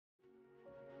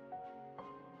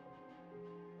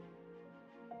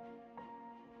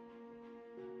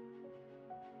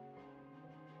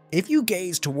If you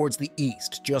gaze towards the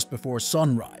east just before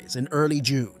sunrise in early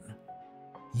June,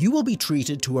 you will be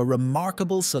treated to a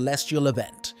remarkable celestial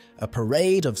event, a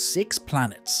parade of 6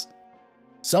 planets,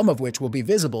 some of which will be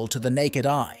visible to the naked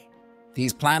eye.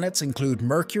 These planets include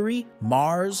Mercury,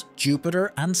 Mars,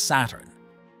 Jupiter, and Saturn.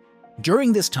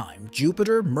 During this time,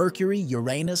 Jupiter, Mercury,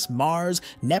 Uranus, Mars,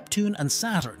 Neptune, and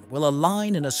Saturn will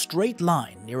align in a straight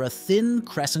line near a thin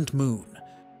crescent moon.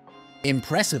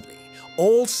 Impressively,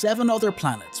 all 7 other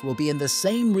planets will be in the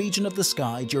same region of the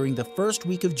sky during the first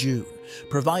week of June,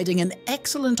 providing an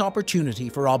excellent opportunity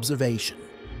for observation.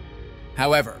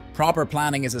 However, proper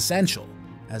planning is essential,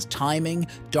 as timing,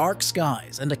 dark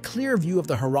skies, and a clear view of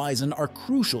the horizon are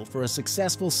crucial for a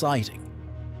successful sighting.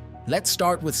 Let's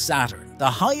start with Saturn,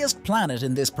 the highest planet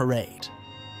in this parade.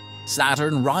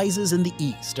 Saturn rises in the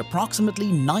east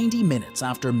approximately 90 minutes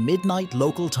after midnight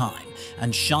local time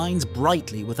and shines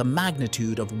brightly with a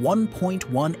magnitude of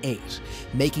 1.18,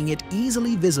 making it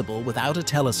easily visible without a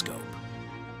telescope.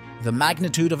 The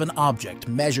magnitude of an object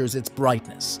measures its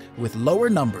brightness, with lower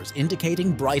numbers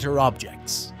indicating brighter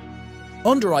objects.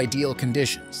 Under ideal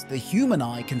conditions, the human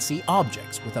eye can see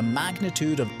objects with a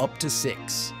magnitude of up to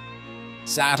 6.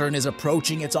 Saturn is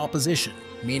approaching its opposition,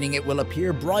 meaning it will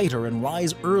appear brighter and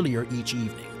rise earlier each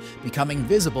evening, becoming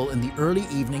visible in the early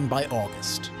evening by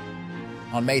August.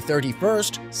 On May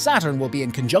 31st, Saturn will be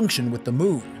in conjunction with the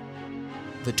Moon.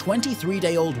 The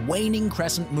 23-day-old waning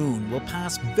crescent moon will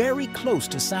pass very close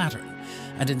to Saturn,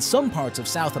 and in some parts of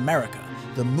South America,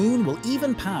 the Moon will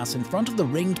even pass in front of the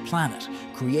ringed planet,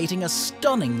 creating a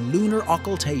stunning lunar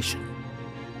occultation.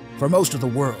 For most of the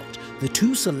world, the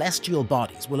 2 celestial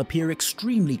bodies will appear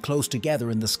extremely close together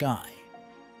in the sky.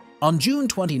 On June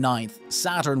 29th,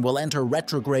 Saturn will enter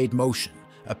retrograde motion,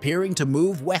 appearing to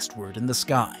move westward in the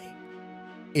sky.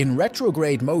 In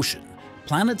retrograde motion,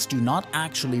 planets do not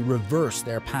actually reverse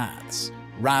their paths.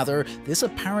 Rather, this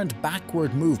apparent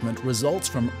backward movement results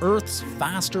from Earth's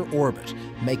faster orbit,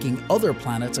 making other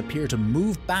planets appear to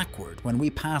move backward when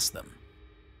we pass them.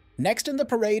 Next in the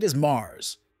parade is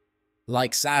Mars.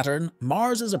 Like Saturn,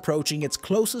 Mars is approaching its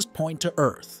closest point to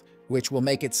Earth, which will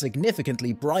make it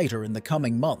significantly brighter in the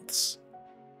coming months.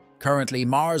 Currently,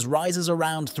 Mars rises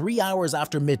around 3 hours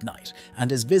after midnight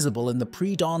and is visible in the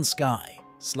pre-dawn sky,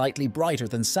 slightly brighter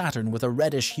than Saturn with a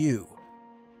reddish hue.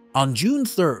 On June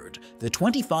 3rd, the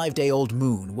 25-day-old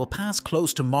moon will pass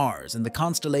close to Mars in the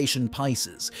constellation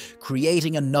Pisces,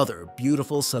 creating another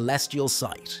beautiful celestial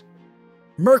sight.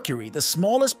 Mercury, the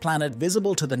smallest planet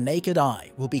visible to the naked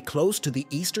eye, will be close to the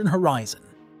eastern horizon.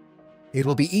 It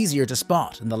will be easier to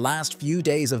spot in the last few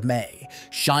days of May,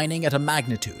 shining at a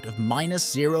magnitude of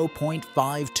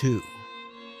 -0.52.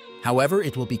 However,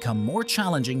 it will become more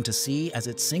challenging to see as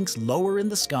it sinks lower in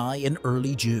the sky in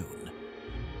early June.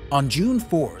 On June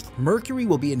 4th, Mercury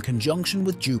will be in conjunction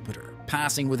with Jupiter,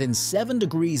 passing within 7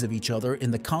 degrees of each other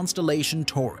in the constellation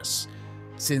Taurus.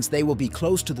 Since they will be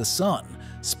close to the Sun,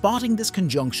 spotting this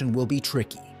conjunction will be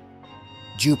tricky.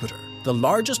 Jupiter, the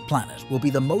largest planet, will be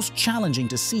the most challenging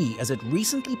to see as it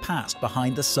recently passed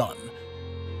behind the Sun.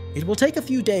 It will take a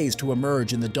few days to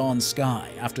emerge in the dawn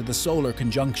sky after the solar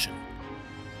conjunction.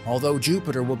 Although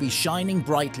Jupiter will be shining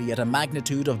brightly at a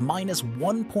magnitude of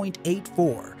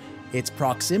 -1.84, its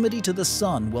proximity to the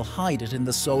Sun will hide it in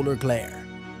the solar glare.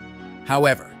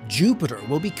 However, Jupiter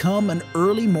will become an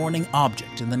early morning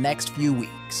object in the next few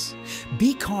weeks.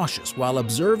 Be cautious while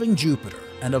observing Jupiter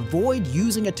and avoid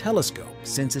using a telescope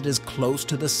since it is close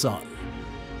to the Sun.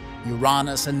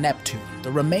 Uranus and Neptune,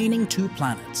 the remaining 2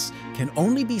 planets, can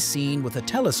only be seen with a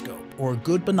telescope or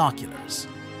good binoculars.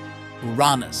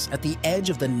 Uranus, at the edge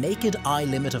of the naked eye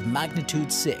limit of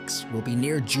magnitude 6, will be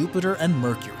near Jupiter and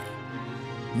Mercury.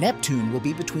 Neptune will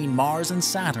be between Mars and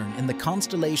Saturn in the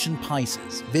constellation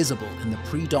Pisces, visible in the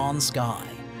pre-dawn sky.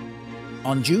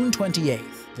 On June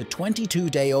 28th, the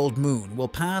 22-day-old moon will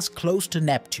pass close to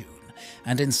Neptune,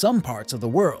 and in some parts of the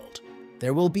world,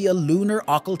 there will be a lunar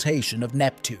occultation of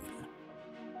Neptune.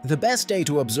 The best day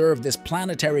to observe this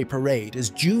planetary parade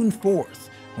is June 4th,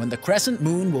 when the crescent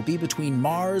moon will be between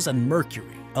Mars and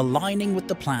Mercury, aligning with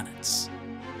the planets.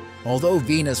 Although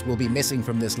Venus will be missing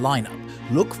from this lineup,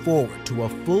 look forward to a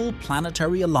full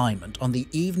planetary alignment on the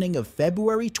evening of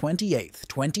February 28,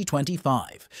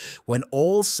 2025, when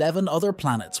all 7 other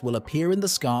planets will appear in the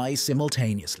sky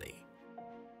simultaneously.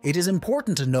 It is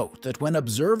important to note that when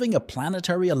observing a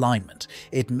planetary alignment,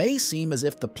 it may seem as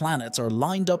if the planets are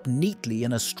lined up neatly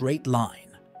in a straight line.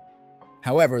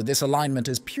 However, this alignment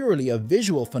is purely a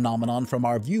visual phenomenon from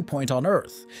our viewpoint on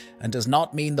Earth, and does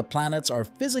not mean the planets are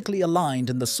physically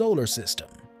aligned in the solar system.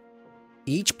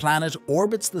 Each planet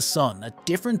orbits the Sun at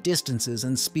different distances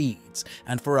and speeds,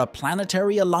 and for a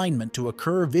planetary alignment to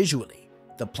occur visually,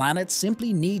 the planets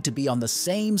simply need to be on the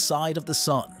same side of the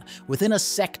Sun, within a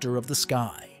sector of the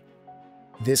sky.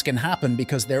 This can happen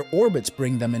because their orbits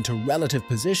bring them into relative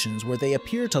positions where they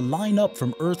appear to line up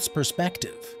from Earth's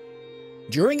perspective.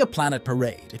 During a planet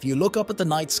parade, if you look up at the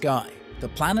night sky, the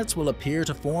planets will appear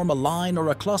to form a line or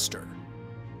a cluster.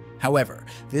 However,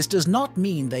 this does not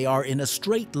mean they are in a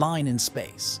straight line in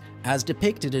space, as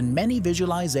depicted in many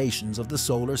visualizations of the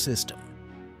solar system.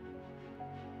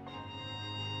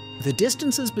 The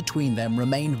distances between them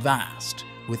remain vast,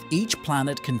 with each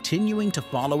planet continuing to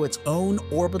follow its own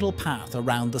orbital path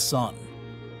around the Sun.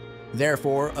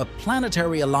 Therefore, a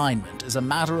planetary alignment is a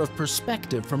matter of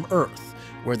perspective from Earth,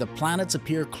 where the planets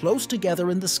appear close together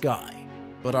in the sky,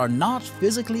 but are not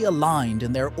physically aligned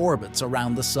in their orbits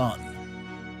around the Sun.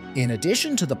 In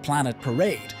addition to the planet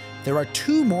parade, there are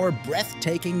two more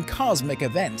breathtaking cosmic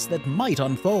events that might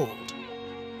unfold.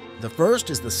 The first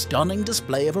is the stunning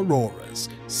display of auroras,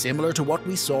 similar to what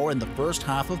we saw in the first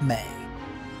half of May.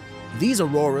 These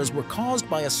auroras were caused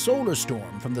by a solar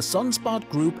storm from the sunspot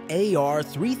group AR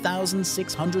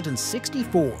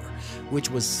 3664, which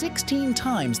was 16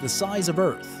 times the size of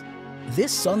Earth.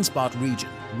 This sunspot region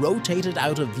rotated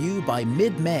out of view by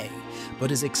mid-May,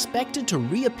 but is expected to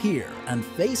reappear and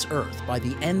face Earth by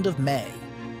the end of May.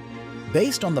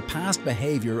 Based on the past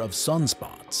behavior of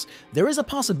sunspots, there is a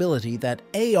possibility that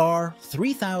AR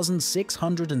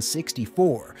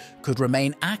 3664 could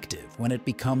remain active when it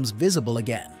becomes visible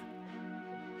again.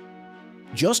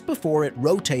 Just before it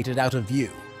rotated out of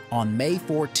view, on May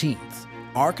 14th,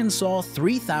 Arkansas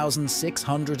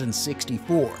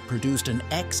 3664 produced an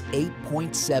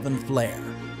X8.7 flare,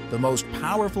 the most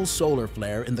powerful solar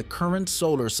flare in the current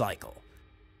solar cycle.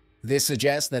 This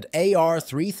suggests that AR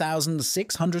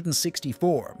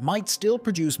 3664 might still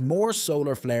produce more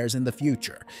solar flares in the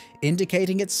future,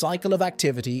 indicating its cycle of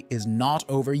activity is not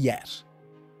over yet.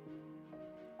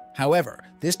 However,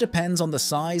 this depends on the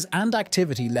size and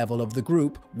activity level of the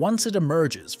group once it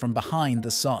emerges from behind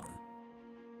the Sun.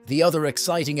 The other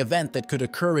exciting event that could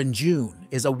occur in June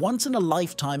is a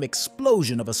once-in-a-lifetime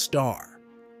explosion of a star.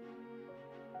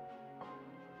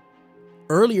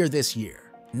 Earlier this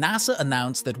year, NASA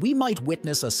announced that we might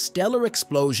witness a stellar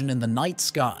explosion in the night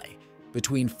sky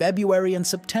between February and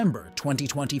September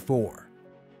 2024.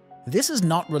 This is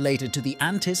not related to the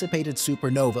anticipated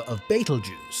supernova of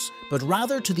Betelgeuse, but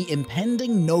rather to the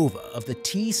impending nova of the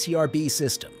TCRB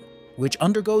system, which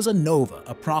undergoes a nova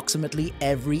approximately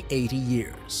every 80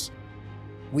 years.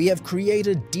 We have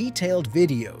created detailed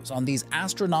videos on these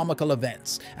astronomical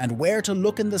events and where to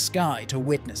look in the sky to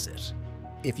witness it.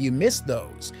 If you missed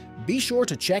those, be sure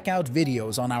to check out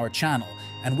videos on our channel,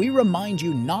 and we remind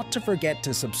you not to forget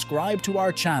to subscribe to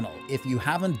our channel if you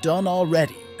haven't done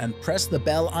already, and press the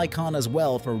bell icon as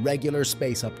well for regular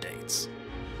space updates.